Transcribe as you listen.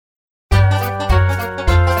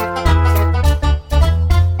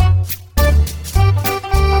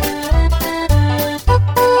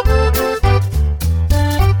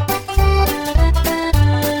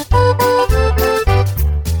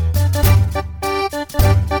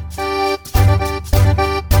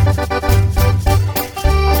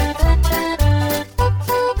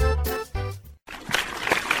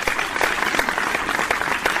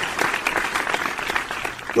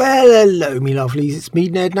Hello me lovelies, it's me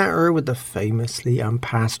Ned Natter with the famously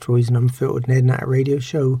unpasteurised and unfiltered Ned Natter radio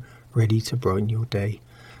show, ready to brighten your day.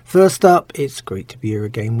 First up, it's great to be here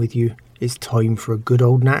again with you. It's time for a good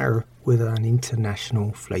old natter with an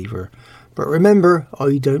international flavour. But remember,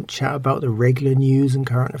 I don't chat about the regular news and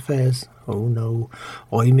current affairs. Oh no,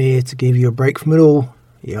 I'm here to give you a break from it all.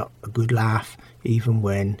 Yep, a good laugh, even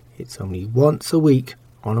when it's only once a week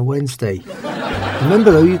on a Wednesday.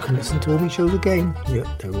 Remember though, you can listen to all my shows again.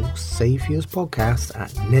 Yep, they're all saved for you as podcasts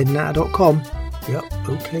at nednatter.com. Yep,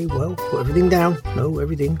 okay, well, put everything down. No,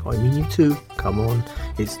 everything, I mean you too. Come on,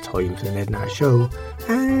 it's time for the Ned Natter Show,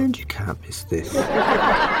 and you can't miss this.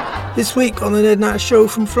 This week on the Ned Natter Show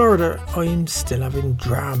from Florida, I'm still having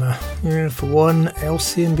drama. Yeah, for one,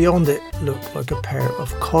 Elsie and Beyond It look like a pair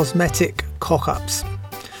of cosmetic cock-ups.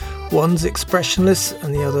 One's expressionless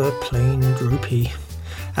and the other plain droopy.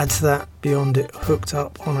 Add to that, Beyond It hooked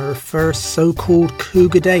up on her first so-called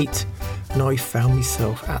cougar date, and I found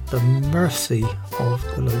myself at the mercy of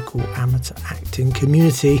the local amateur acting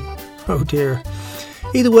community. Oh dear.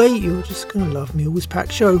 Either way, you're just going to love me always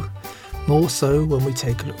packed show. More so when we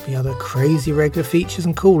take a look at the other crazy regular features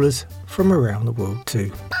and callers from around the world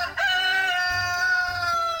too.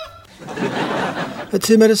 At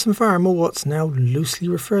 2 Medicine Farm, or what's now loosely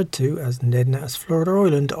referred to as Ned Natter's Florida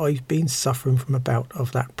Island, I've been suffering from a bout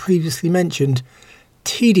of that previously mentioned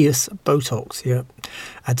tedious Botox. Yeah.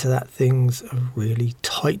 Add to that, things have really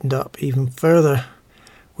tightened up even further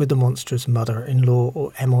with the monstrous mother-in-law,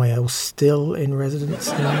 or MIL, still in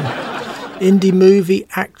residence. Indie movie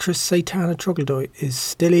actress Satana Troglodyte is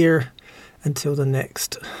still here until the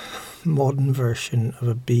next modern version of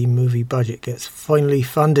a B-movie budget gets finally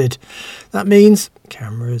funded. That means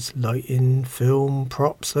cameras, lighting, film,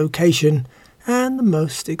 props, location, and the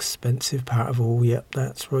most expensive part of all, yep,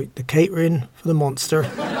 that's right, the catering for the monster.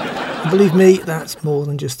 And believe me, that's more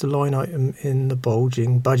than just a line item in the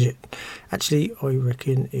bulging budget. Actually, I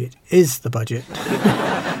reckon it is the budget.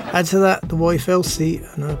 Add to that the wife Elsie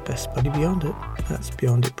and her best buddy Beyond It. That's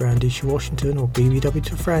Beyond It Brandisha Washington, or BBW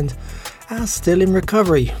to a friend, are still in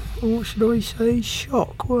recovery. Or should I say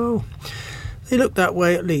shock? Well, they look that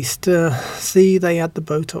way at least. See, they had the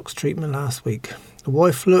Botox treatment last week. The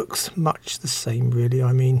wife looks much the same really,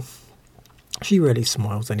 I mean, she really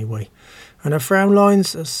smiles anyway. And her frown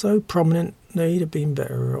lines are so prominent, they'd have been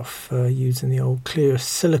better off using the old clear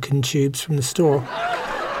silicone tubes from the store.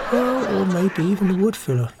 Well, or maybe even the wood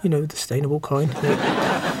filler, you know, the stainable kind.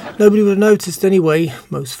 Yeah. Nobody would have noticed anyway.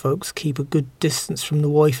 Most folks keep a good distance from the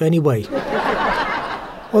wife anyway.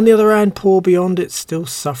 On the other hand, poor Beyond It's still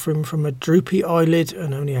suffering from a droopy eyelid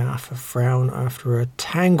and only half a frown after a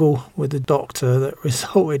tangle with the doctor that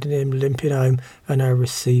resulted in him limping home and her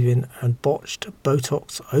receiving a botched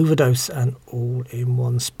Botox overdose, and all in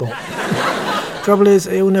one spot. Trouble is,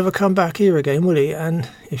 he'll never come back here again, will he? And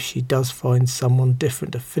if she does find someone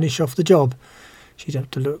different to finish off the job, she'd have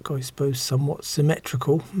to look, I suppose, somewhat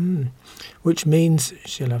symmetrical, which means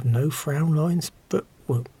she'll have no frown lines, but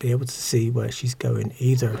won't be able to see where she's going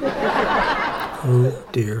either. Oh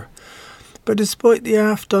dear. But despite the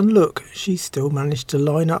half-done look, she still managed to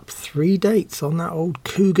line up 3 dates on that old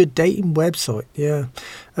cougar dating website. Yeah,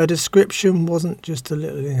 her description wasn't just a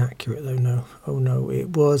little inaccurate though, no. Oh no, it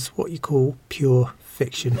was what you call pure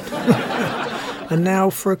fiction. And now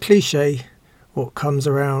for a cliche, what comes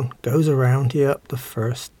around goes around. Yep, the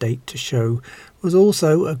first date to show was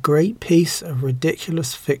also a great piece of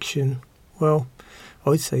ridiculous fiction. Well,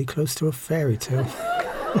 I'd say close to a fairy tale.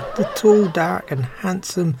 The tall, dark and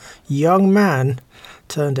handsome young man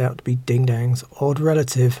turned out to be Ding Dang's odd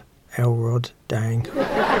relative, Elrod Dang.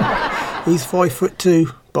 He's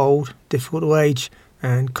 5'2", bold, difficult to age,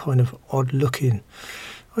 and kind of odd looking.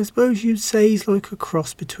 I suppose you'd say he's like a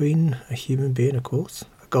cross between a human being, of course,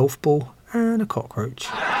 a golf ball and a cockroach.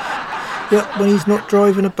 Yep, when he's not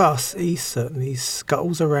driving a bus, he certainly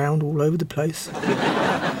scuttles around all over the place.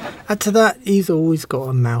 Add to that, he's always got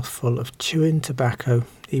a mouthful of chewing tobacco.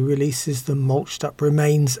 He releases the mulched up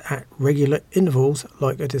remains at regular intervals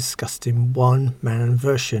like a disgusting one-man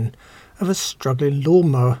version of a struggling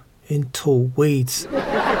lawnmower in tall weeds.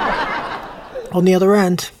 On the other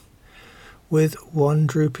hand, with one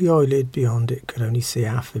droopy eyelid Beyond It could only see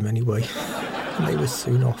half him anyway. And they were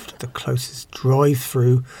soon off to the closest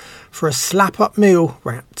drive-through for a slap-up meal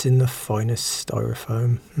wrapped in the finest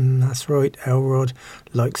styrofoam. That's right, Elrod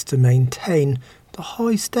likes to maintain the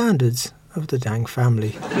high standards of the Dang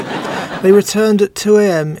family. They returned at 2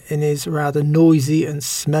 a.m. in his rather noisy and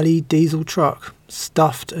smelly diesel truck,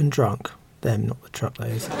 stuffed and drunk. Them, not the truck, that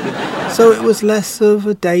is. So it was less of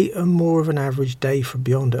a date and more of an average day for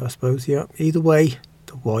Beyond It, I suppose. Yeah. Either way,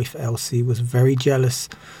 the wife Elsie was very jealous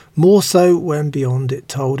More so when Beyond It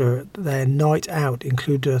told her their night out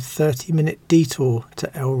included a 30-minute detour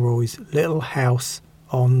to Elroy's little house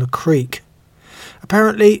on the creek.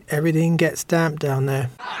 Apparently everything gets damp down there.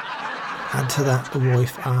 Add to that, the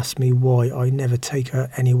wife asked me why I never take her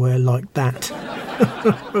anywhere like that.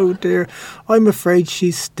 Oh dear, I'm afraid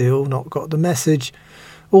she's still not got the message.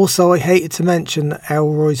 Also, I hated to mention that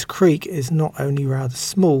Elroy's Creek is not only rather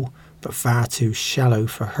small, but far too shallow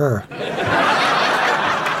for her.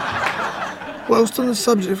 Whilst on the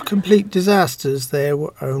subject of complete disasters, there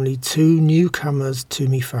were only 2 newcomers to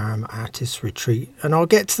me farm artist retreat, and I'll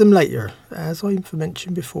get to them later. As I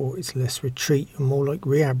mentioned before, it's less retreat and more like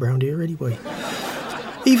rehab round here anyway.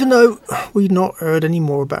 Even though we've not heard any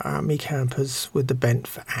more about army campers with the bent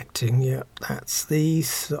for acting yet. That's the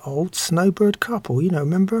old snowbird couple,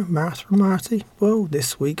 remember Martha and Marty? Well,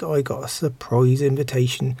 this week I got a surprise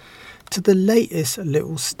invitation to the latest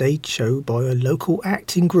little stage show by a local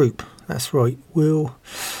acting group. That's right,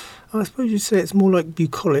 I suppose you'd say it's more like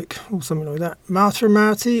bucolic or something like that. Martha and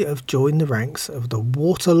Marty have joined the ranks of the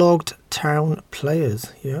Waterlogged Town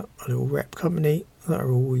Players. Yeah, a little rep company that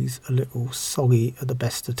are always a little soggy at the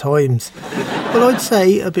best of times. Well, I'd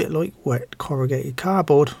say a bit like wet corrugated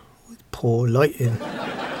cardboard with poor lighting.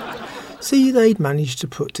 See, they'd managed to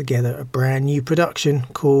put together a brand new production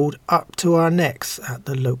called Up to Our Necks at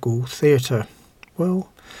the local theatre. Well,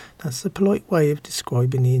 that's a polite way of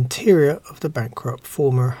describing the interior of the bankrupt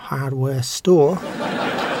former hardware store.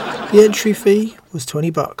 The entry fee was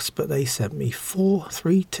 $20, but they sent me 4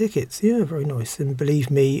 free tickets. Yeah, very nice. And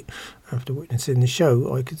believe me, after witnessing the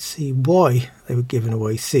show, I could see why they were giving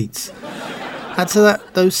away seats. Add to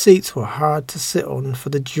that, those seats were hard to sit on for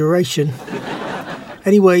the duration.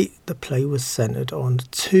 Anyway, the play was centred on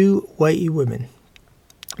 2 weighty women.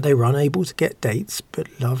 They were unable to get dates, but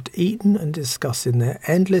loved eating and discussing their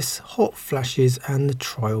endless hot flashes and the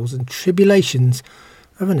trials and tribulations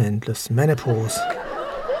of an endless menopause.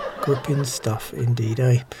 Gripping stuff indeed,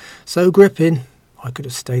 eh? So gripping, I could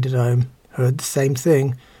have stayed at home, heard the same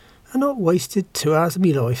thing, and not wasted 2 hours of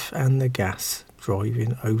my life and the gas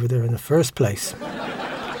driving over there in the first place.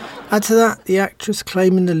 Add to that, the actress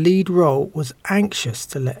claiming the lead role was anxious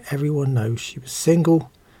to let everyone know she was single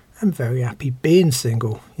and very happy being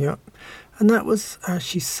single, yep. And that was as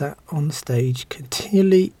she sat on the stage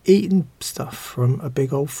continually eating stuff from a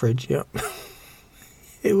big old fridge, yep.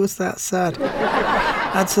 It was that sad.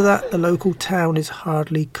 Add to that, the local town is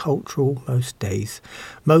hardly cultural most days.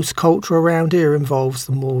 Most culture around here involves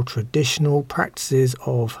the more traditional practices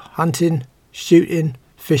of hunting, shooting,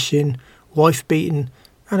 fishing, wife beating,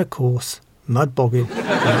 and of course, mud bogging.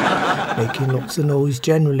 Making lots of noise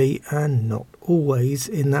generally and not always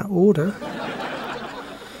in that order.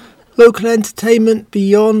 Local entertainment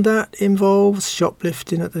beyond that involves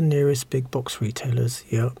shoplifting at the nearest big box retailers,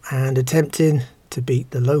 yep, and attempting to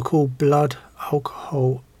beat the local blood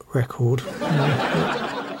alcohol record.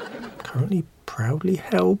 Currently proudly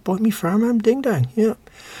held by me farmhand Ding Dang, yep.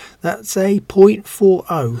 That's a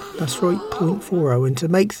 .40. That's right, .40. And to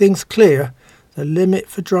make things clear, the limit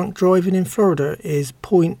for drunk driving in Florida is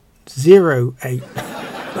 .08.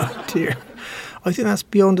 Oh dear. I think that's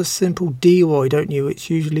beyond a simple DUI, don't you? It's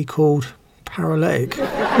usually called paralytic.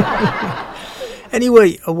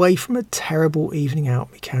 Anyway, away from a terrible evening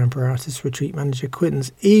out, my camper artist retreat manager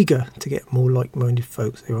Quinton's eager to get more like-minded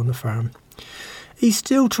folks here on the farm. He's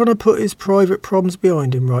still trying to put his private problems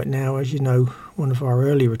behind him right now. As you know, one of our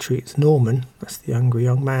early retreats, Norman, that's the hungry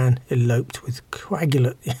young man, eloped with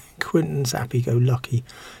Coagulate, Quinton's happy-go-lucky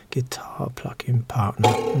guitar-plucking partner.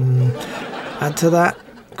 Add to that,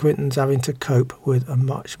 Quinton's having to cope with a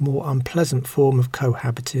much more unpleasant form of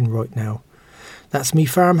cohabiting right now. That's me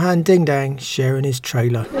farmhand Ding Dang sharing his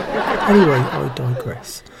trailer. Anyway, I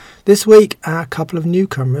digress. This week, our couple of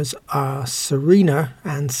newcomers are Serena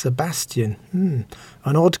and Sebastian,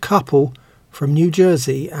 an odd couple from New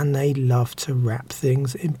Jersey, and they love to wrap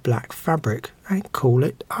things in black fabric and call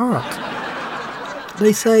it art.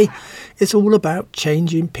 They say it's all about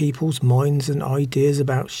changing people's minds and ideas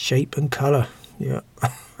about shape and colour. Yeah,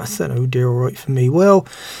 that's an oh dear alright for me. Well,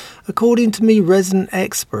 according to me resident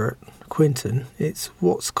expert, Quinton, it's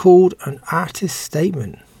what's called an artist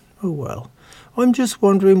statement. Oh well. I'm just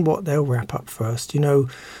wondering what they'll wrap up first. The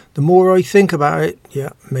more I think about it,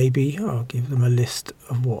 maybe I'll give them a list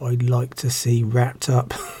of what I'd like to see wrapped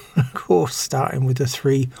up. Of course, starting with the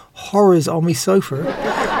 3 horrors on my sofa.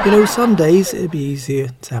 Some days it'd be easier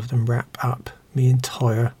to have them wrap up my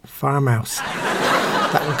entire farmhouse.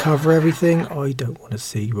 That will cover everything I don't want to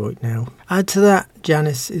see right now. Add to that,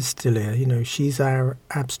 Janice is still here. She's our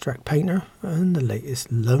abstract painter and the latest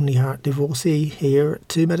Lonely Heart divorcee here at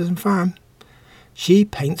 2 Medicine Farm. She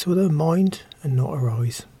paints with her mind and not her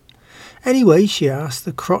eyes. Anyway, she asked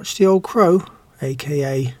the crotchety old crow,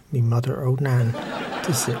 aka me mother old Nan,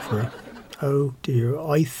 to sit for her. Oh dear,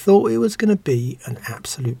 I thought it was going to be an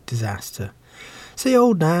absolute disaster. See,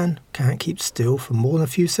 old Nan can't keep still for more than a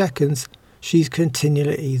few seconds. She's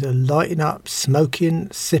continually either lighting up,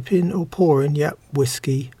 smoking, sipping or pouring,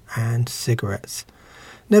 whiskey and cigarettes.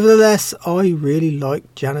 Nevertheless, I really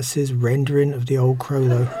like Janice's rendering of the old crow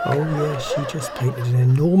though. Oh yeah, she just painted an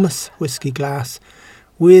enormous whiskey glass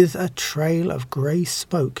with a trail of grey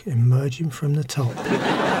smoke emerging from the top.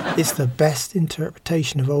 It's the best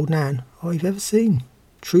interpretation of old Nan I've ever seen.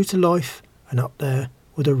 True to life and up there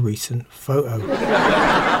with a recent photo.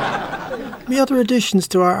 The other additions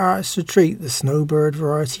to our artist retreat, the Snowbird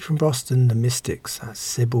variety from Boston, the Mystics, that's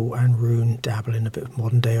Sybil and Rune, dabble in a bit of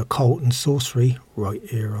modern day occult and sorcery right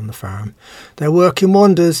here on the farm. They're working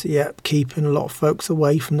wonders, keeping a lot of folks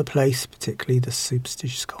away from the place, particularly the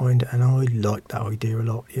superstitious kind, and I like that idea a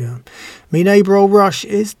lot, Me neighbour old Rush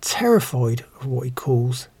is terrified of what he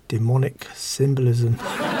calls demonic symbolism.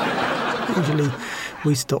 Usually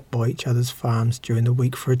we stop by each other's farms during the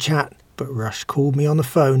week for a chat, but Rush called me on the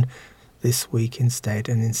phone this week instead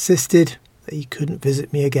and insisted that he couldn't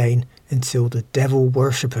visit me again until the devil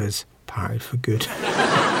worshippers parted for good.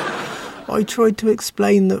 I tried to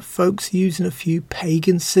explain that folks using a few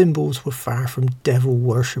pagan symbols were far from devil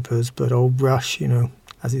worshippers, but old Rush,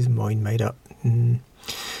 has his mind made up.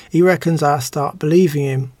 He reckons I'll start believing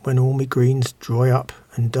him when all my greens dry up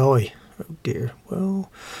and die. Oh dear,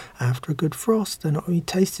 well, after a good frost, they're not only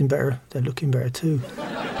tasting better, they're looking better too.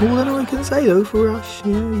 More than I can say though for Rush,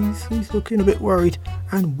 he's looking a bit worried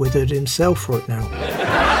and withered himself right now.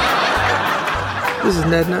 This is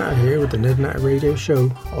Ned Natter here with the Ned Natter Radio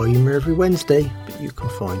Show. I'm here every Wednesday, but you can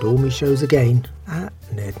find all my shows again at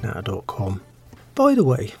nednatter.com. By the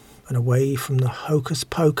way, and away from the hocus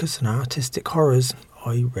pocus and artistic horrors,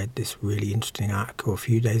 I read this really interesting article a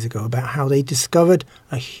few days ago about how they discovered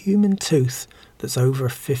a human tooth that's over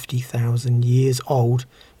 50,000 years old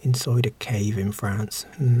inside a cave in France.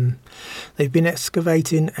 They've been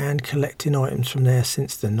excavating and collecting items from there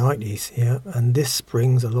since the 90s, and this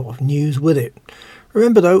brings a lot of news with it.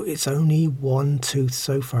 Remember though, it's only one tooth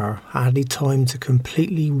so far. Hardly time to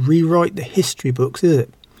completely rewrite the history books, is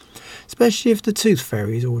it? Especially if the tooth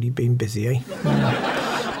fairy's already been busy,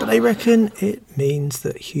 But they reckon it means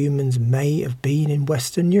that humans may have been in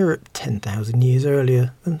Western Europe 10,000 years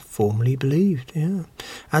earlier than formerly believed.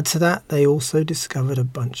 Add to that, they also discovered a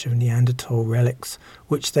bunch of Neanderthal relics,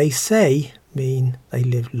 which they say mean they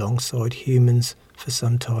lived alongside humans for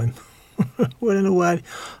some time. Well, in a way,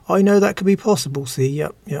 I know that could be possible. See,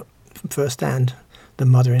 from first hand. The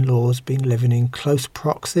mother-in-law's been living in close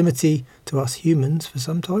proximity to us humans for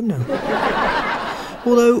some time now.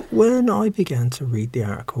 Although, when I began to read the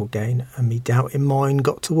article again and me doubting mind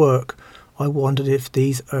got to work, I wondered if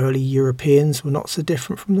these early Europeans were not so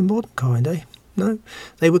different from the modern kind, No,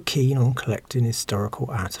 they were keen on collecting historical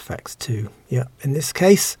artefacts too. In this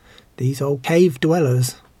case, these old cave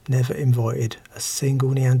dwellers never invited a single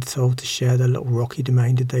Neanderthal to share their little rocky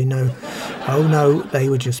domain, did they? No. Oh no, they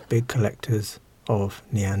were just big collectors of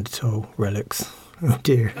Neanderthal relics. Oh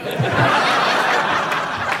dear.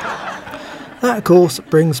 That, of course,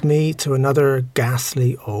 brings me to another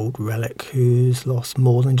ghastly old relic who's lost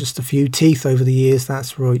more than just a few teeth over the years.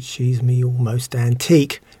 That's right, she's me almost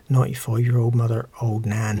antique 95-year-old mother, old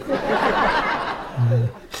Nan.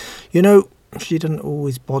 She doesn't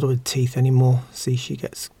always bother with teeth anymore. See, she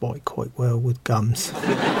gets by quite well with gums.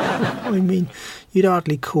 I mean, you'd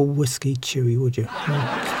hardly call whiskey chewy, would you?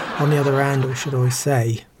 On the other hand, or should I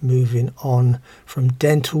say, moving on from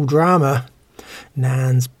dental drama,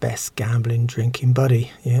 Nan's best gambling drinking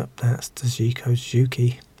buddy. That's Tajiko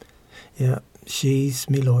Zuki. She's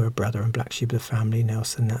me lawyer brother and black sheep of the family,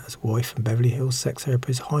 Nelson Natter's wife and Beverly Hills sex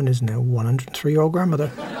therapist Heiner's now 103-year-old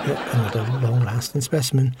grandmother. Another long-lasting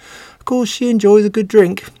specimen. Of course, she enjoys a good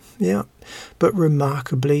drink. But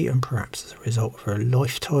remarkably, and perhaps as a result of her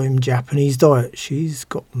lifetime Japanese diet, she's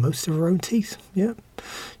got most of her own teeth.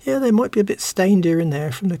 They might be a bit stained here and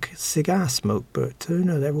there from the cigar smoke, but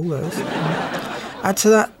no, they're all hers. Add to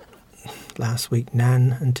that, last week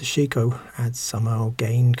Nan and Toshiko had somehow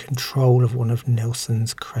gained control of one of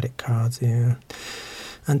Nelson's credit cards.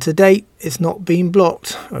 And to date, it's not been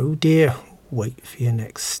blocked. Oh dear, wait for your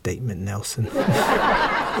next statement, Nelson.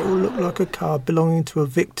 It will look like a card belonging to a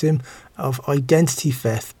victim of identity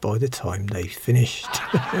theft by the time they've finished.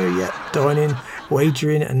 Dining,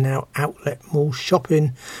 wagering and now outlet mall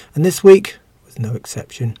shopping. And this week was no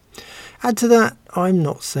exception. Add to that, I'm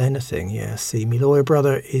not saying a thing. Yeah, see, me lawyer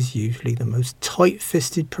brother is usually the most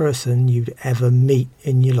tight-fisted person you'd ever meet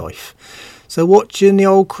in your life. So watching the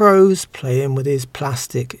old crows playing with his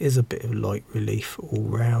plastic is a bit of light relief all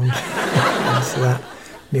round. So that,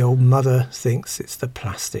 my old mother thinks it's the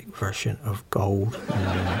plastic version of gold.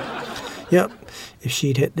 Yep, if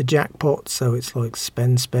she'd hit the jackpot, so it's like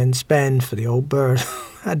spend for the old bird.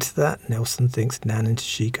 Add to that, Nelson thinks Nan and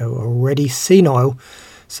Toshiko are already senile,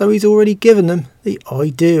 so he's already given them the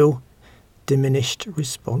ideal diminished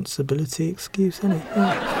responsibility excuse, isn't it?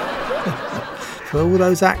 Yeah. For all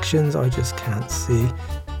those actions, I just can't see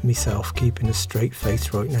myself keeping a straight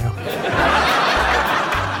face right now.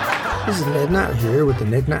 This is Ned Natter here with the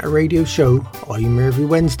Ned Natter Radio Show. I'm here every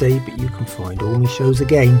Wednesday, but you can find all my shows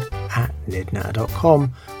again at nednatter.com,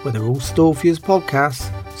 where they're all stored for you as podcasts.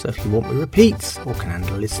 So if you want me repeats or can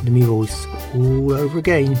handle listening to me voice all over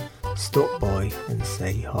again, stop by and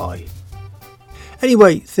say hi.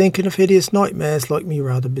 Anyway, thinking of hideous nightmares like me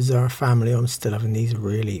rather bizarre family, I'm still having these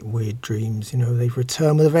really weird dreams. You know, they've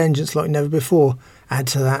returned with a vengeance like never before. Add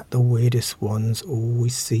to that, the weirdest ones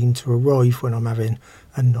always seem to arrive when I'm having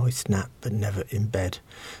a nice nap but never in bed.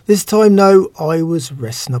 This time, no, I was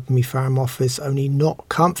resting up in my farm office, only not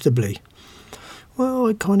comfortably. Well,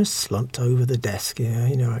 I kind of slumped over the desk, yeah,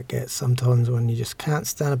 you know how it gets sometimes when you just can't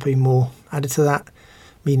stand up anymore. Added to that,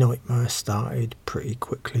 me nightmare started pretty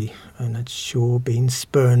quickly and had sure been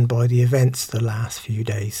spurned by the events the last few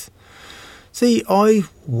days. See, I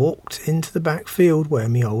walked into the back field where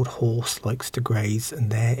my old horse likes to graze,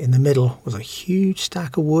 and there in the middle was a huge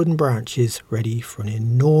stack of wood and branches ready for an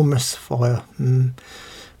enormous fire. Me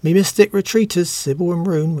mystic retreaters, Sybil and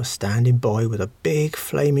Rune, were standing by with a big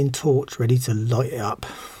flaming torch ready to light it up.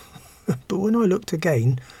 But when I looked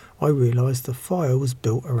again, I realised the fire was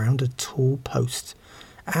built around a tall post,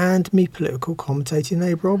 and me political commentating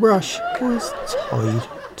neighbour old Rush was tied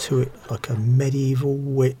to it like a medieval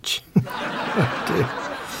witch. Oh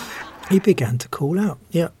dear. He began to call out,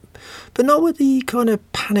 yep, but not with the kind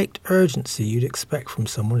of panicked urgency you'd expect from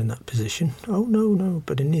someone in that position. Oh no,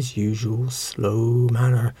 but in his usual slow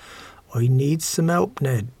manner. I need some help,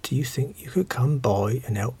 Ned. Do you think you could come by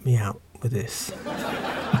and help me out with this?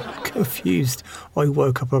 Confused, I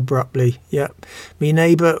woke up abruptly. Yep, me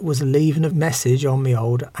neighbour was leaving a message on my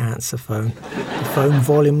old answer phone. The phone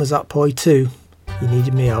volume was up high too. He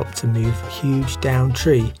needed me help to move a huge down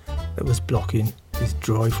tree that was blocking his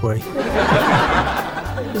driveway.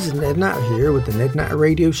 This is Ned Natter here with the Ned Natter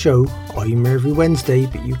Radio Show. I'm here every Wednesday,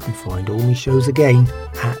 but you can find all my shows again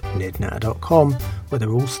at nednatter.com, where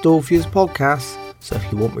they're all stored for you as podcasts. So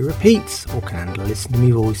if you want me repeats or can handle listening to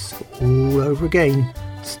me voice all over again,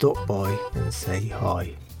 stop by and say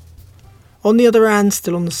hi. On the other hand,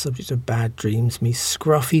 still on the subject of bad dreams, me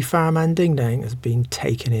scruffy farmhand Ding Dang has been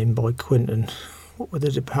taken in by Quinton. What with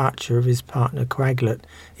the departure of his partner Craglet,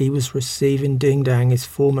 he was receiving Ding Dang his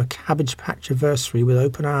former Cabbage Patch anniversary with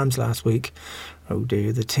open arms last week. Oh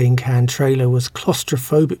dear, the tin can trailer was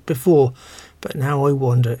claustrophobic before, but now I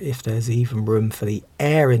wonder if there's even room for the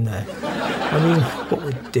air in there. I mean, what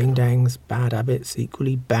with Ding Dang's bad habits,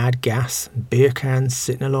 equally bad gas, and beer cans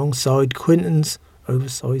sitting alongside Quinton's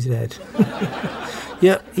oversized head.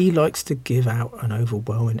 Yet he likes to give out an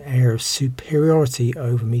overwhelming air of superiority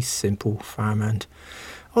over me simple farmhand.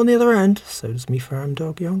 On the other hand, so does me farm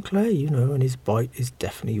dog young Clay, you know, and his bite is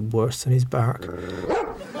definitely worse than his bark.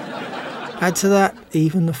 Add to that,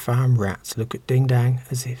 even the farm rats look at Ding Dang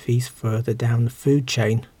as if he's further down the food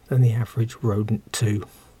chain than the average rodent too.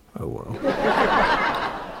 Oh well.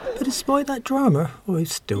 But despite that drama,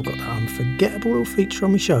 I've still got that unforgettable little feature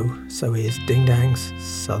on my show, so here's Ding Dang's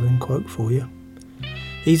southern quote for you.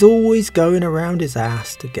 He's always going around his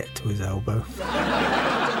ass to get to his elbow.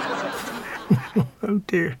 Oh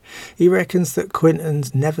dear. He reckons that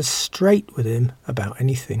Quinton's never straight with him about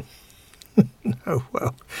anything. Oh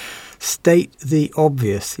well. State the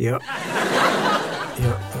obvious, yep.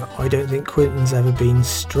 I don't think Quinton's ever been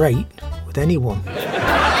straight with anyone.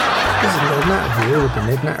 This is Ned Natter here with the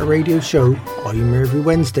Ned Natter Radio Show. I'm here every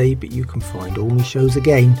Wednesday, but you can find all my shows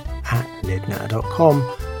again at nednatter.com,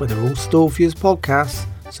 where they're all stored for you as podcasts.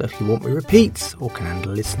 So if you want me repeats or can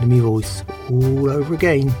handle listening to me voice all over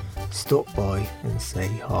again, stop by and say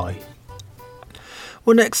hi.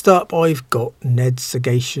 Well, next up, I've got Ned's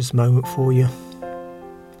sagacious moment for you.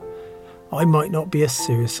 I might not be a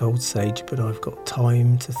serious old sage, but I've got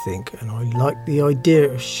time to think, and I like the idea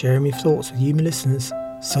of sharing my thoughts with you, my listeners.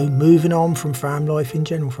 So moving on from farm life in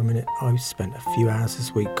general for a minute, I've spent a few hours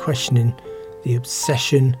this week questioning the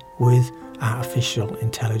obsession with artificial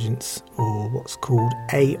intelligence, or what's called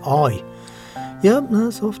AI. Yep,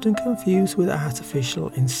 that's often confused with artificial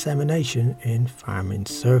insemination in farming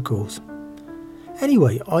circles.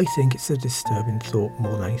 Anyway, I think it's a disturbing thought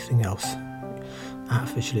more than anything else.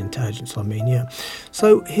 Artificial intelligence, I mean, yeah.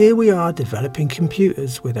 So here we are developing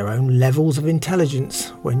computers with their own levels of intelligence,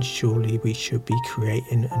 when surely we should be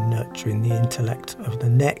creating and nurturing the intellect of the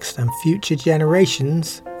next and future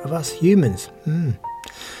generations of us humans.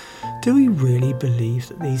 Do we really believe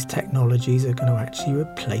that these technologies are going to actually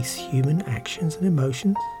replace human actions and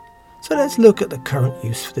emotions? So let's look at the current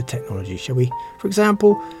use for the technology, shall we? For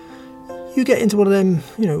example, you get into one of them,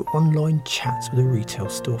 online chats with a retail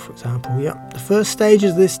store, for example. Yep, the first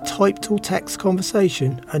stages of this typed or text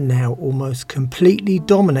conversation are now almost completely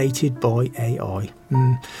dominated by AI.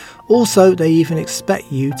 Also, they even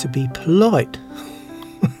expect you to be polite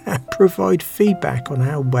and provide feedback on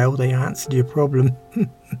how well they answered your problem.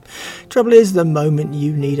 Trouble is, the moment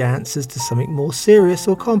you need answers to something more serious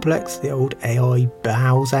or complex, the old AI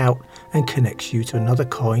bows out and connects you to another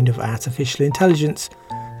kind of artificial intelligence.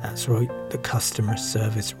 That's right, the customer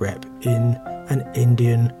service rep in an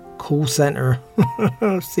Indian call centre.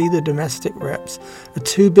 See, the domestic reps are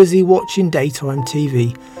too busy watching daytime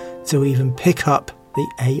TV to even pick up the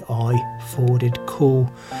AI forwarded call.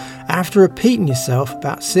 After repeating yourself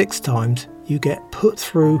about 6 times, you get put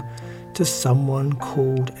through to someone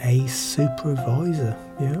called a supervisor.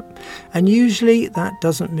 Yeah, and usually that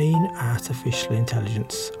doesn't mean artificial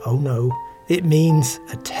intelligence. Oh no, it means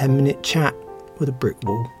a 10-minute chat with a brick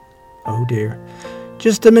wall. Oh dear.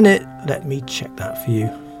 Just a minute, let me check that for you.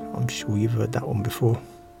 I'm sure you've heard that one before.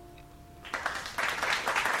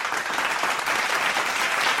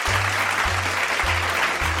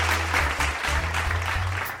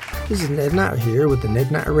 This is Ned Natter here with the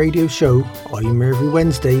Ned Natter Radio Show. I'm here every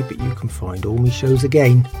Wednesday, but you can find all my shows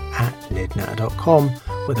again at nednatter.com,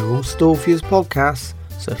 where they're all stored for you as podcasts.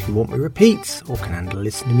 So if you want me repeats or can handle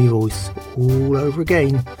listening to my voice all over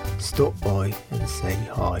again, stop by and say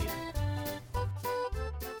hi.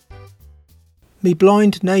 Me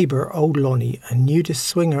blind neighbour, old Lonnie, and nudist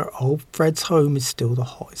swinger, old Fred's home is still the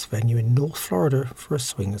hottest venue in North Florida for a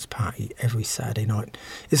swingers party every Saturday night.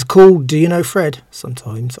 It's called Do You Know Fred?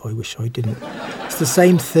 Sometimes I wish I didn't. It's the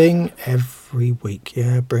same thing every week.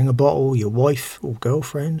 Yeah, bring a bottle, your wife or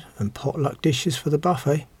girlfriend, and potluck dishes for the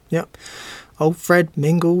buffet. Yep. Old Fred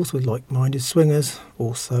mingles with like-minded swingers.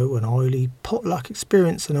 Also an oily potluck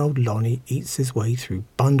experience, and old Lonnie eats his way through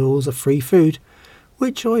bundles of free food,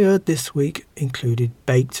 which I heard this week included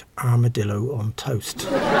baked armadillo on toast.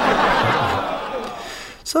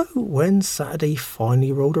 So when Saturday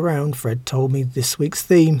finally rolled around, Fred told me this week's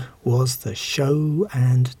theme was the show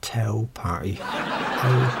and tell party.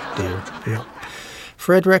 Oh dear, yeah.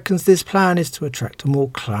 Fred reckons this plan is to attract a more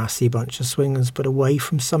classy bunch of swingers, but away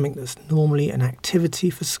from something that's normally an activity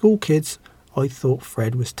for school kids. I thought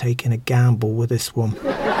Fred was taking a gamble with this one.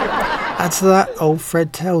 Add to that, old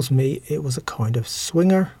Fred tells me it was a kind of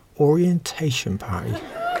swinger orientation party.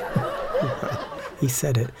 Well, he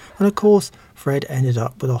said it. And of course, Fred ended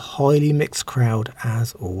up with a highly mixed crowd,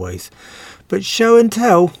 as always. But show and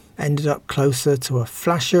tell ended up closer to a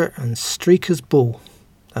flasher and streakers ball.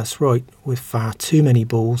 That's right, with far too many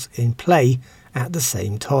balls in play at the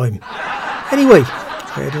same time. Anyway,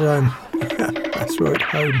 headed home. That's right,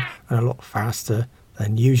 home, and a lot faster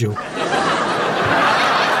than usual.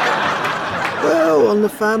 Well, on the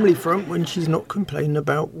family front, when she's not complaining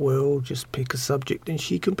about, well, just pick a subject and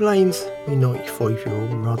she complains. My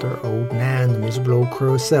 95-year-old mother, old Nan, the miserable old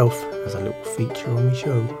crow herself, has a little feature on my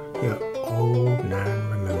show. Yeah, old Nan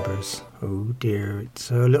remembers. Oh dear, it's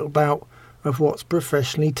her little bout of what's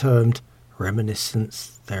professionally termed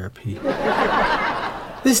reminiscence therapy.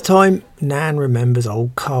 This time, Nan remembers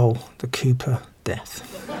old Carl, the Cooper,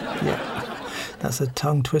 death. Yeah. That's a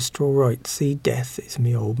tongue twister, all right. See, Death is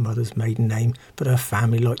my old mother's maiden name, but her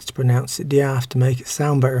family likes to pronounce it Diaf to make it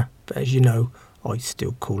sound better. But as you know, I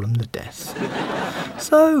still call him the Death.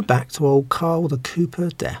 So, back to old Carl the Cooper,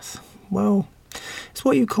 Death. Well, it's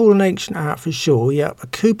what you call an ancient art for sure. Yeah, a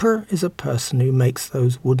Cooper is a person who makes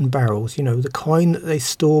those wooden barrels, the kind that they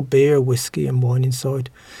store beer, whiskey and wine inside.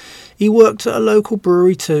 He worked at a local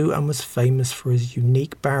brewery too and was famous for his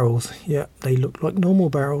unique barrels. Yeah, they looked like normal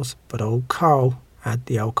barrels, but old Carl had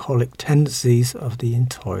the alcoholic tendencies of the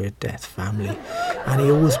entire Death family, and he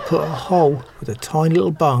always put a hole with a tiny little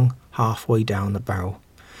bung halfway down the barrel.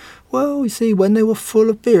 Well, you see, when they were full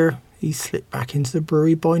of beer, he slipped back into the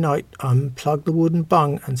brewery by night, unplugged the wooden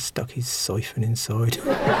bung and stuck his siphon inside.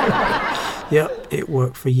 Yep, it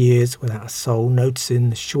worked for years without a soul noticing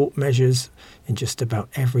the short measures in just about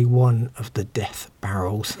every one of the Death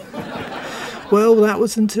barrels. Well, that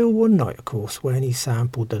was until one night, of course, when he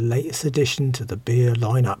sampled the latest addition to the beer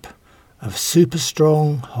lineup of super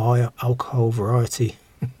strong, high alcohol variety.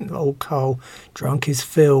 Old Carl drunk his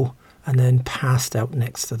fill and then passed out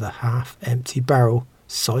next to the half-empty barrel,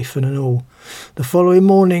 siphon and all. The following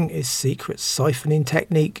morning, his secret siphoning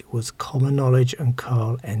technique was common knowledge and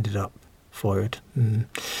Carl ended up fired.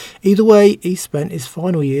 Either way, he spent his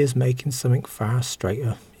final years making something far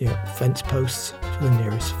straighter. Fence posts for the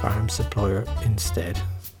nearest farm supplier instead.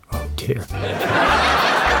 Oh dear.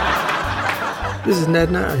 This is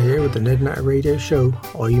Ned Natter here with the Ned Natter Radio Show.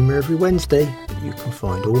 I'm here every Wednesday, but you can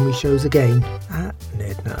find all my shows again at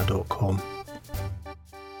nednatter.com.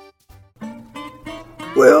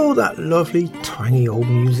 Well, that lovely, twangy old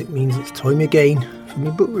music means it's time again for me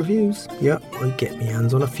book reviews. I get my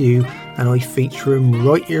hands on a few and I feature them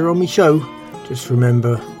right here on my show. Just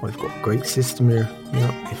remember, I've got a great system here.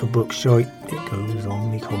 If a book's shite, it goes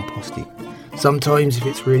on me compost heap. Sometimes if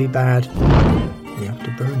it's really bad, you have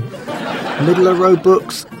to burn it. Middle of road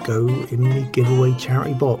books go in the giveaway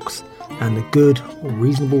charity box, and the good or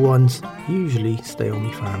reasonable ones usually stay on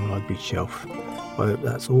my farm library shelf. I hope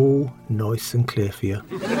that's all nice and clear for you.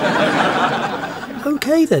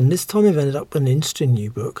 Okay then, this time I've ended up with an interesting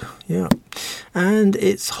new book, and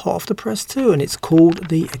it's hot off the press too, and it's called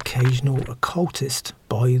The Occasional Occultist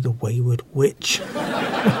by the Wayward Witch.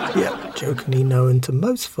 Jokingly known to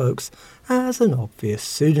most folks as an obvious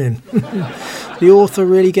pseudonym. The author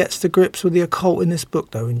really gets to grips with the occult in this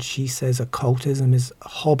book though, and she says occultism is a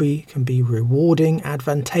hobby, can be rewarding,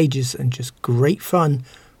 advantageous and just great fun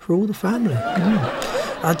for all the family.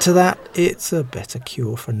 Add to that, it's a better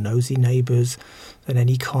cure for nosy neighbours than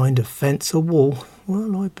any kind of fence or wall.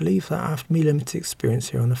 Well, I believe that after my limited experience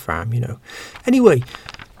here on the farm, Anyway,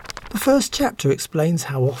 the first chapter explains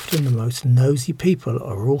how often the most nosy people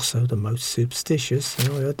are also the most superstitious.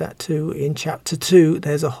 I heard that too. In chapter 2,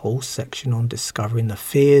 there's a whole section on discovering the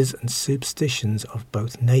fears and superstitions of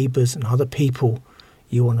both neighbours and other people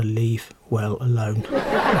you want to leave well alone.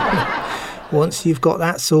 Once you've got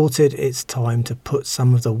that sorted, it's time to put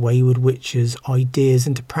some of the Wayward Witch's ideas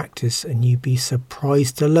into practice, and you'd be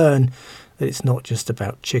surprised to learn that it's not just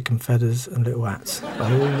about chicken feathers and little hats. Oh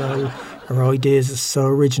no, her ideas are so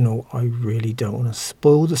original, I really don't want to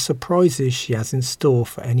spoil the surprises she has in store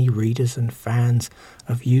for any readers and fans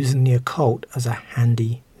of using the occult as a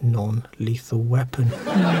handy, non-lethal weapon.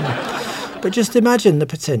 But just imagine the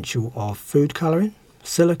potential of food colouring,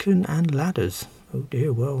 silicone and ladders. Oh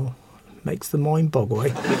dear, well, makes the mind boggle,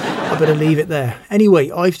 eh? I better leave it there.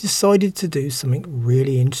 Anyway, I've decided to do something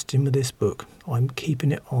really interesting with this book. I'm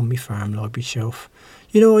keeping it on my farm library shelf.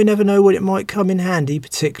 I never know when it might come in handy,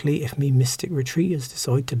 particularly if me mystic retreaters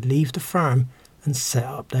decide to leave the farm and set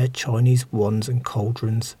up their Chinese wands and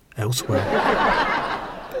cauldrons elsewhere.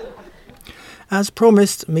 As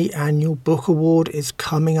promised, me annual book award is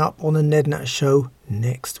coming up on the Ned Natter Show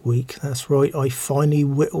next week. That's right, I finally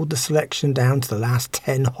whittled the selection down to the last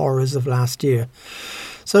 10 horrors of last year.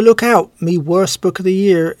 So look out, me worst book of the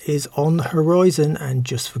year is on the horizon, and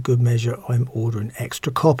just for good measure I'm ordering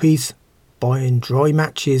extra copies, buying dry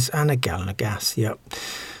matches and a gallon of gas,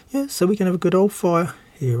 so we can have a good old fire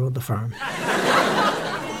here on the farm.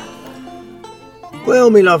 Well,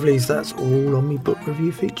 me lovelies, that's all on me book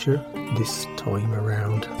review feature this time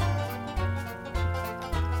around.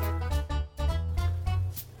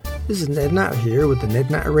 This is Ned Natter here with the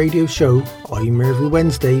Ned Natter Radio Show. I'm here every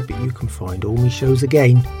Wednesday, but you can find all my shows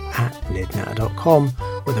again at nednatter.com,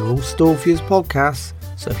 where they're all stored for you as podcasts.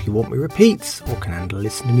 So if you want me repeats or can handle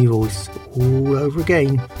listening to me voice all over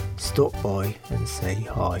again, stop by and say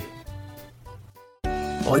hi.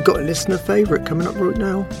 I got a listener favourite coming up right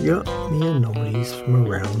now. Me anomalies from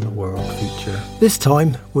around the world feature. This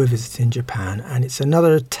time we're visiting Japan, and it's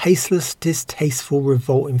another tasteless, distasteful,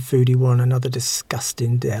 revolting foodie one, another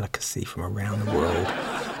disgusting delicacy from around the world.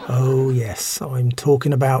 Oh yes, I'm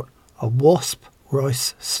talking about a wasp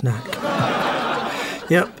rice snack.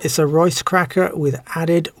 It's a rice cracker with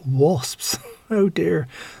added wasps. Oh dear.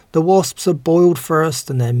 The wasps are boiled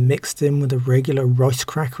first and then mixed in with the regular rice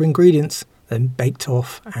cracker ingredients, then baked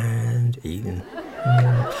off and eaten.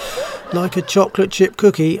 Like a chocolate chip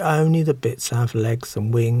cookie, only the bits have legs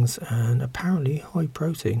and wings and apparently high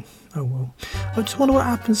protein. Oh well. I just wonder what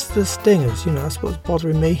happens to the stingers. That's what's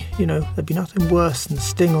bothering me. There'd be nothing worse than a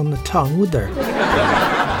sting on the tongue, would there?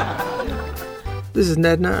 This is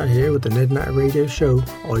Ned Natter here with the Ned Natter Radio Show.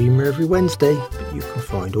 I'm here every Wednesday, but you can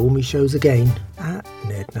find all my shows again at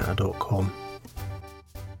nednatter.com.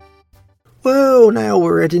 Well, now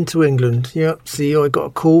we're heading to England. Yep, see, I got a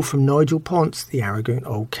call from Nigel Ponce, the arrogant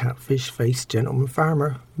old catfish-faced gentleman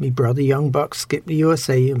farmer. Me brother young buck skipped the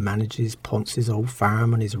USA and manages Ponce's old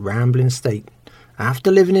farm on his rambling estate. After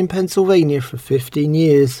living in Pennsylvania for 15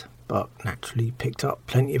 years, Buck naturally picked up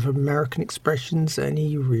plenty of American expressions and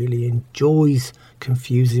he really enjoys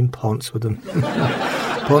confusing Ponce with them.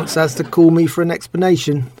 Ponce has to call me for an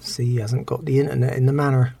explanation. See, he hasn't got the internet in the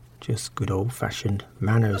manor. Just good old-fashioned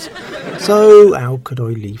manners. So how could I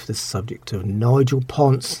leave the subject of Nigel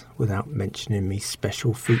Ponce without mentioning me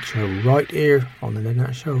special feature right here on the Ned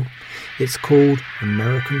Natter Show? It's called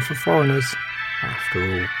American for Foreigners. After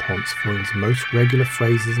all, Ponce finds most regular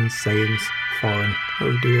phrases and sayings foreign.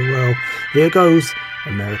 Oh dear, well, here goes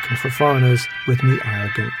American for Foreigners with me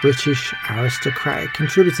arrogant British aristocratic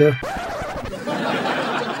contributor.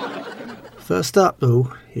 First up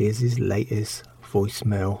though, here's his latest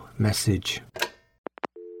voicemail message.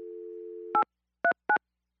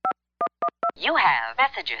 You have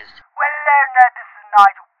messages. Well, hello, Ned. This is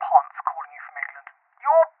Nigel Ponce calling you from England.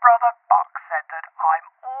 Your brother Buck said that I'm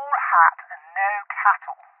all hat and no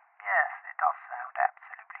cattle. Yes, it does sound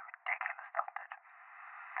absolutely ridiculous, doesn't it?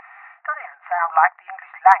 Doesn't even sound like the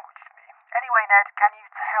English language to me. Anyway, Ned, can you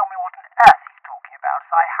tell me what on earth he's talking about?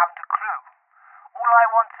 As I haven't a clue. All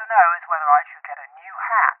I want to know is whether I should get a new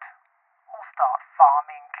hat or start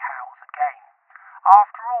farming cows again.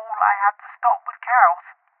 After all, I had to stop with cows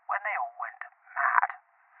when they all went mad.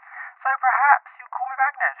 So perhaps you'll call me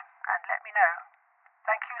back, Ned, and let me know.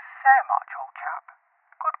 Thank you so much, old chap.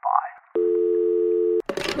 Goodbye.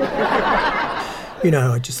 You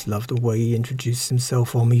know, I just love the way he introduced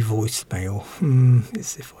himself on me voicemail.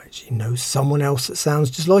 As if I actually know someone else that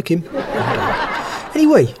sounds just like him.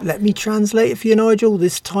 Anyway, let me translate it for you, Nigel.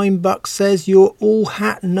 This time Buck says you're all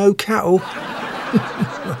hat, no cattle.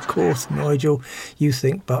 Of course, Nigel, you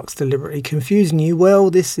think Buck's deliberately confusing you. Well,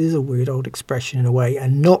 this is a weird old expression in a way,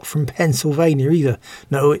 and not from Pennsylvania either.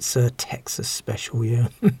 No, it's a Texas special, yeah.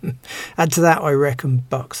 Add to that, I reckon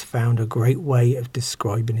Buck's found a great way of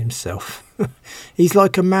describing himself. He's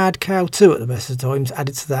like a mad cow too at the best of times.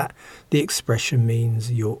 Added to that, the expression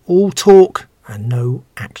means you're all talk and no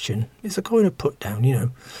action. It's a kind of put down, you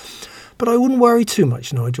know. But I wouldn't worry too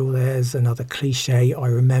much, Nigel. There's another cliche I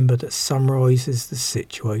remember that summarises the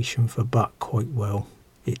situation for Buck quite well.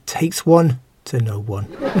 It takes one to know one.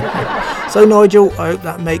 So, Nigel, I hope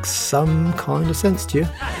that makes some kind of sense to you.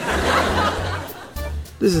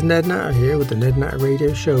 This is Ned Natter here with the Ned Natter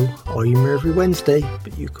Radio Show. I'm here every Wednesday,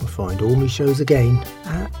 but you can find all my shows again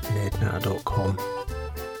at nednatter.com.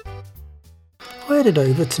 I headed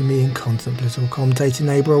over to me and contemplative commentator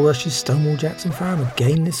neighbour Rush's Stonewall Jackson farm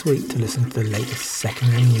again this week to listen to the latest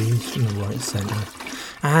second-hand news from the right centre.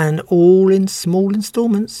 And all in small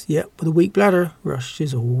instalments, yet with a weak bladder, Rush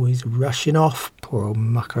is always rushing off, poor old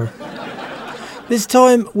mucker. This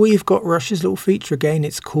time we've got Rush's little feature again.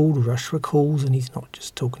 It's called Rush Recalls, and he's not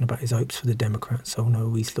just talking about his hopes for the Democrats. Oh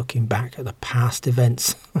no, he's looking back at the past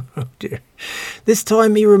events. Oh dear. This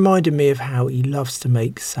time he reminded me of how he loves to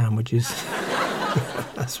make sandwiches.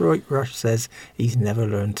 That's right, Rush says he's never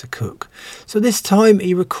learned to cook. So this time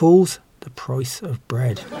he recalls the price of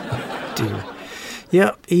bread. Oh dear.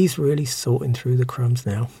 Yep, he's really sorting through the crumbs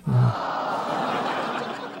now.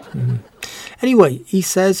 Anyway, he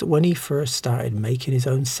says when he first started making his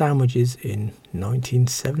own sandwiches in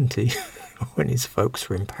 1970, when his folks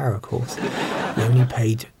were in Paracourse, he only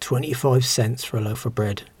paid 25 cents for a loaf of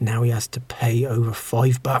bread. Now he has to pay over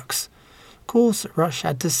 $5. Of course, Rush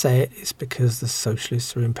had to say it's because the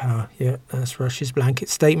socialists are in power. Yeah, that's Rush's blanket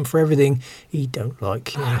statement for everything he don't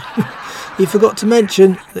like. Yeah. He forgot to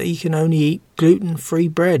mention that he can only eat gluten-free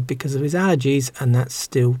bread because of his allergies, and that's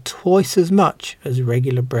still twice as much as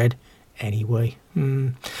regular bread anyway.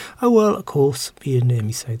 Oh well, of course, you didn't hear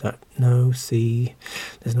me say that. No, see,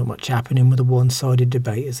 there's not much happening with a one-sided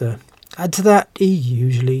debate, is there? Add to that, he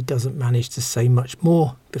usually doesn't manage to say much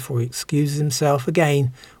more before he excuses himself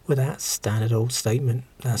again with that standard old statement.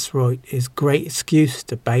 That's right, his great excuse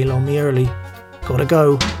to bail on me early. Gotta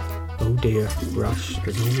go. Oh dear, Rush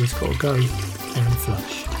has always gotta go and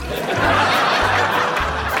flush.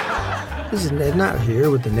 This is Ned Natter here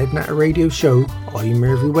with the Ned Natter Radio Show. I'm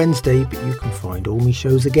here every Wednesday, but you can find all my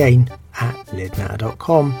shows again at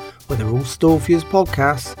nednatter.com, where they're all stored for you as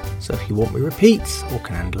podcasts. So if you want me repeats or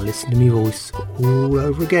can handle listening to me voice all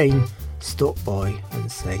over again, stop by and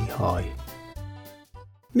say hi.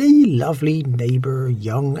 Me lovely neighbour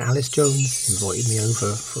young Alice Jones invited me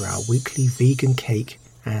over for our weekly vegan cake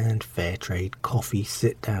and fair trade coffee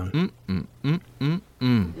sit down.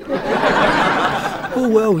 Oh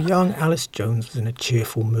well, young Alice Jones was in a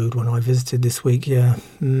cheerful mood when I visited this week, yeah.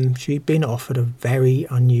 She'd been offered a very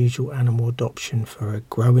unusual animal adoption for a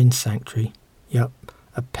growing sanctuary. Yep,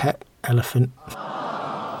 a pet elephant.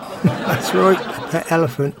 That's right, a pet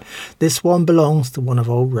elephant. This one belongs to one of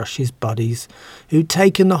old Rush's buddies who'd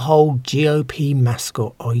taken the whole GOP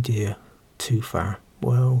mascot idea too far.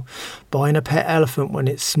 Well, buying a pet elephant when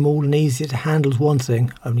it's small and easy to handle is one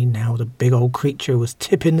thing, only now the big old creature was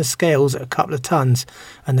tipping the scales at a couple of tons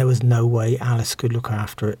and there was no way Alice could look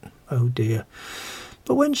after it. Oh dear.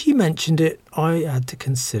 But when she mentioned it, I had to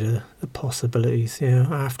consider the possibilities.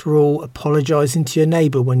 After all, apologising to your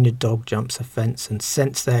neighbour when your dog jumps a fence and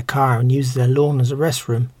scents their car and uses their lawn as a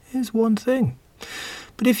restroom is one thing.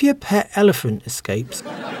 But if your pet elephant escapes,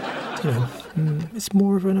 it's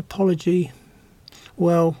more of an apology.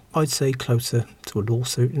 Well, I'd say closer to a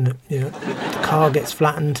lawsuit, isn't it? The car gets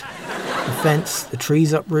flattened, the fence, the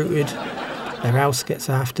trees uprooted, their house gets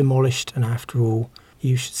half demolished, and after all,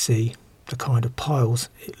 you should see the kind of piles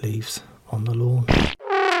it leaves on the lawn.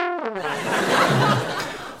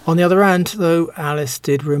 On the other hand, though, Alice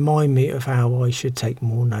did remind me of how I should take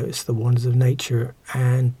more notice of the wonders of nature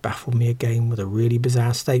and baffled me again with a really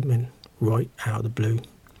bizarre statement right out of the blue.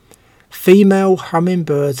 Female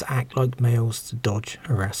hummingbirds act like males to dodge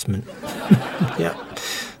harassment. Yep.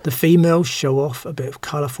 The females show off a bit of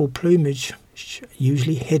colourful plumage,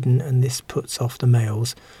 usually hidden, and this puts off the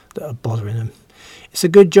males that are bothering them. It's a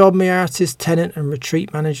good job my artist, tenant and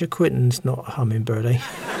retreat manager Quinton's not a hummingbird, eh?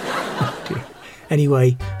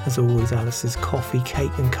 Anyway, as always, Alice's coffee,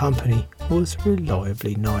 cake and company was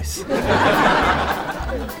reliably nice.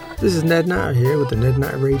 This is Ned Natter here with the Ned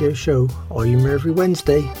Natter Radio Show. I'm here every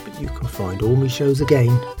Wednesday, but you can find all my shows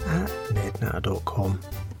again at nednatter.com.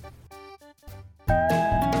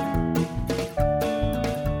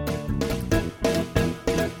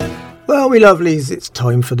 Well, me lovelies, it's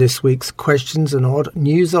time for this week's questions and odd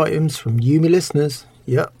news items from you, me listeners.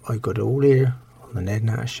 Yep, I got it all here on the Ned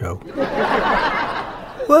Natter Show.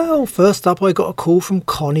 Well, first up, I got a call from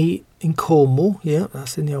Connie in Cornwall. Yeah,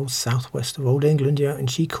 that's in the old southwest of old England. Yeah, and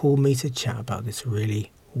she called me to chat about this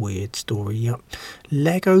really weird story. Yep,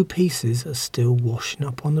 Lego pieces are still washing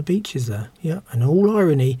up on the beaches there. Yeah, and all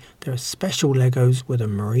irony, there are special Legos with a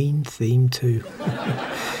marine theme too.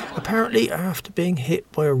 Apparently, after being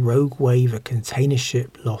hit by a rogue wave, a container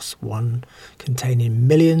ship lost one containing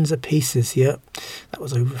millions of pieces. Yep, that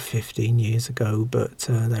was over 15 years ago, but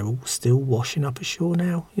they're all still washing up ashore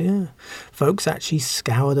now. Yeah, folks actually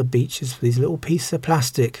scour the beaches for these little pieces of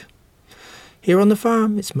plastic. Here on the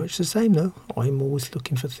farm, it's much the same though. I'm always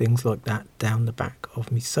looking for things like that down the back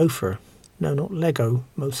of me sofa. No, not Lego,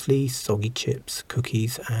 mostly soggy chips,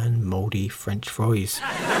 cookies and mouldy French fries.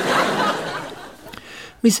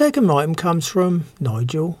 My second item comes from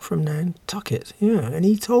Nigel from Nantucket, and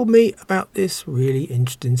he told me about this really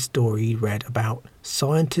interesting story he read about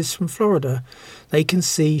scientists from Florida. They can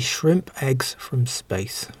see shrimp eggs from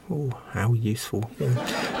space. Oh, how useful. Yeah.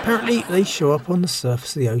 Apparently they show up on the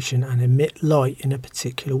surface of the ocean and emit light in a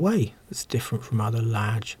particular way that's different from other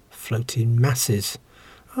large floating masses.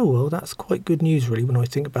 Oh well, that's quite good news really when I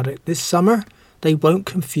think about it. This summer they won't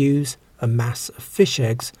confuse a mass of fish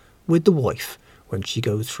eggs with the wife when she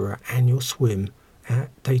goes for her annual swim at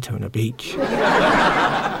Daytona Beach.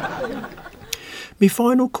 My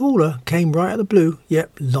final caller came right out of the blue.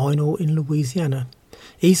 Yep, Lionel in Louisiana.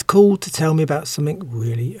 He's called to tell me about something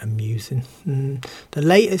really amusing. The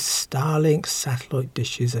latest Starlink satellite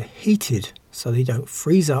dishes are heated so they don't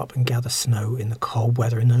freeze up and gather snow in the cold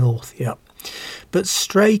weather in the north. Yep. But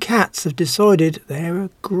stray cats have decided they're a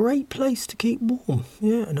great place to keep warm,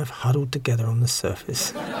 and have huddled together on the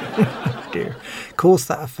surface. Dear. Of course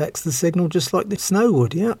that affects the signal just like the snow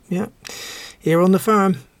would, yeah. Here on the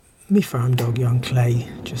farm, me farm dog young Clay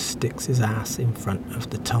just sticks his ass in front of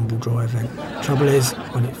the tumble dryer vent. Trouble is,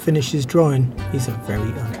 when it finishes drying, he's a very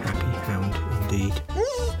unhappy hound indeed.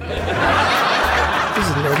 This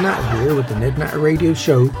is Ned Natter here with the Ned Natter Radio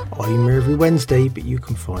Show. I'm here every Wednesday, but you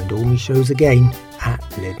can find all my shows again at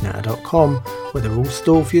nednatter.com, where they're all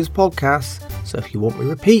stored for you as podcasts. So if you want me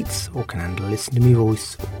repeats or can handle listening to me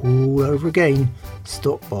voice all over again,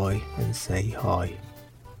 stop by and say hi.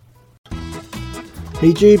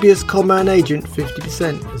 The dubious con-man agent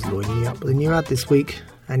 50% has lined me up with a new ad this week,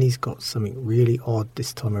 and he's got something really odd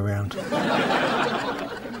this time around.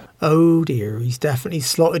 Oh dear, he's definitely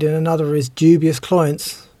slotted in another of his dubious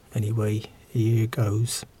clients. Anyway, here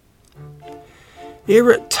goes. Here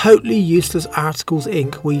at Totally Useless Articles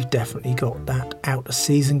Inc., we've definitely got that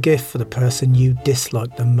out-of-season gift for the person you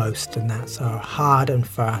dislike the most, and that's our hard and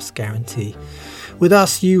fast guarantee. With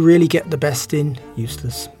us, you really get the best in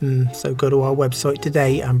useless. So go to our website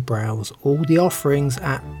today and browse all the offerings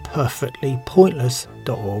at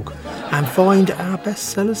perfectlypointless.org and find our best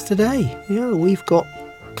sellers today. Yeah, we've got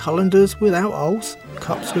calendars without holes,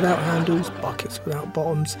 cups without handles, buckets without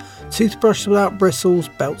bottoms, toothbrushes without bristles,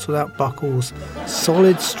 belts without buckles,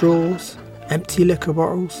 solid straws, empty liquor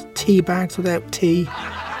bottles, tea bags without tea,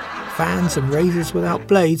 fans and razors without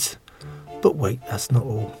blades. But wait, that's not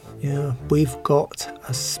all. Yeah, we've got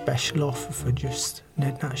a special offer for just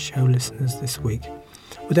Ned Natter Show listeners this week.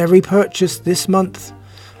 With every purchase this month,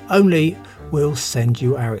 only we'll send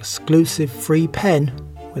you our exclusive free pen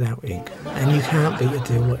without ink. And you can't beat a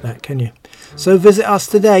deal like that, can you? So visit us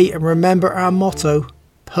today and remember our motto: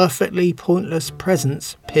 perfectly pointless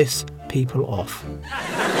presents piss people off.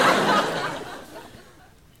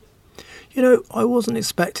 You know, I wasn't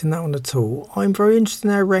expecting that one at all. I'm very interested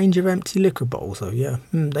in our range of empty liquor bottles though, yeah.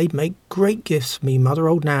 They'd make great gifts for me mother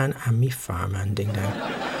old nan and me farmhand ding dong.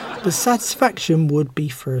 The satisfaction would be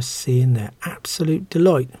first seeing their absolute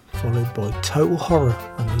delight, followed by total horror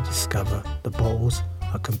when they discover the bottles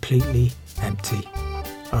are completely empty.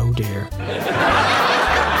 Oh dear.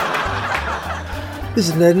 This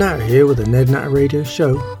is Ned Natter here with the Ned Natter Radio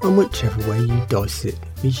Show, and whichever way you dice it,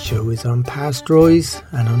 me show is unpasteurised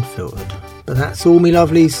and unfiltered. But that's all me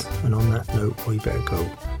lovelies, and on that note I better go.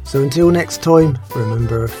 So until next time,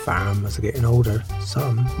 remember farmers are getting older,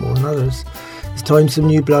 some more than others. It's time some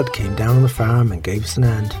new blood came down on the farm and gave us an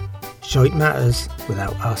hand. Shite matters,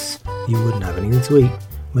 without us you wouldn't have anything to eat.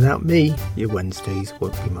 Without me, your Wednesdays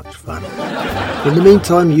won't be much fun. In the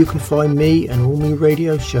meantime, you can find me and all my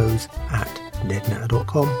radio shows at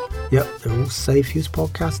nednatter.com. Yep, they're all safe for your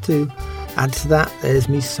podcast too. Add to that, there's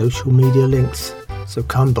me social media links. So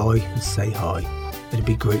come by and say hi. It'd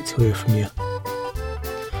be great to hear from you.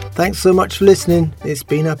 Thanks so much for listening. It's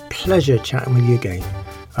been a pleasure chatting with you again.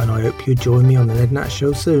 And I hope you join me on the Ned Natter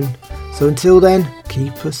Show soon. So until then,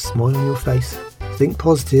 keep a smile on your face. Think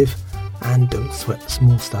positive. And don't sweat the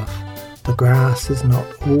small stuff. The grass is not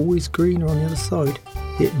always greener on the other side.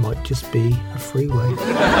 It might just be a freeway.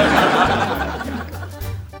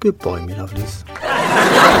 Goodbye, me lovelies.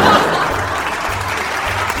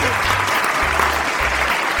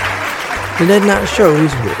 The Ned Natter Show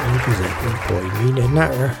is written and presented by me, Ned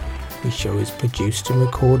Natter. The show is produced and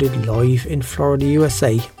recorded live in Florida,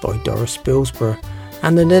 USA by Doris Spilsborough.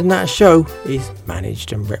 And the Ned Natter Show is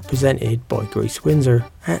managed and represented by Grace Windsor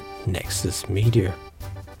at Nexus Media.